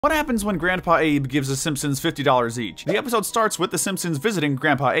What happens when Grandpa Abe gives the Simpsons $50 each? The episode starts with the Simpsons visiting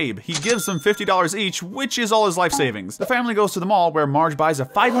Grandpa Abe. He gives them $50 each, which is all his life savings. The family goes to the mall where Marge buys a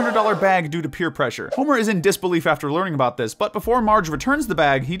 $500 bag due to peer pressure. Homer is in disbelief after learning about this, but before Marge returns the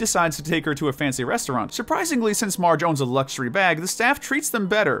bag, he decides to take her to a fancy restaurant. Surprisingly, since Marge owns a luxury bag, the staff treats them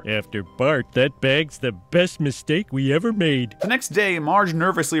better. After Bart, that bag's the best mistake we ever made. The next day, Marge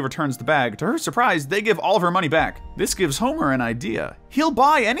nervously returns the bag. To her surprise, they give all of her money back. This gives Homer an idea. He'll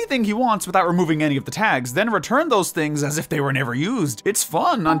buy anything he wants without removing any of the tags, then return those things as if they were never used. It's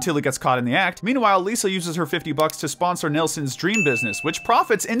fun until he gets caught in the act. Meanwhile, Lisa uses her $50 to sponsor Nelson's dream business, which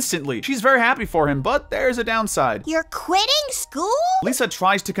profits instantly. She's very happy for him, but there's a downside. You're quitting school? Lisa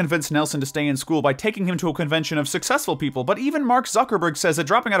tries to convince Nelson to stay in school by taking him to a convention of successful people, but even Mark Zuckerberg says that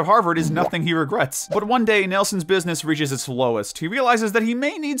dropping out of Harvard is nothing he regrets. But one day, Nelson's business reaches its lowest. He realizes that he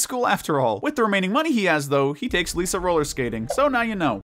may need school after all. With the remaining money he has, though, he takes Lisa roller skating, so now you know.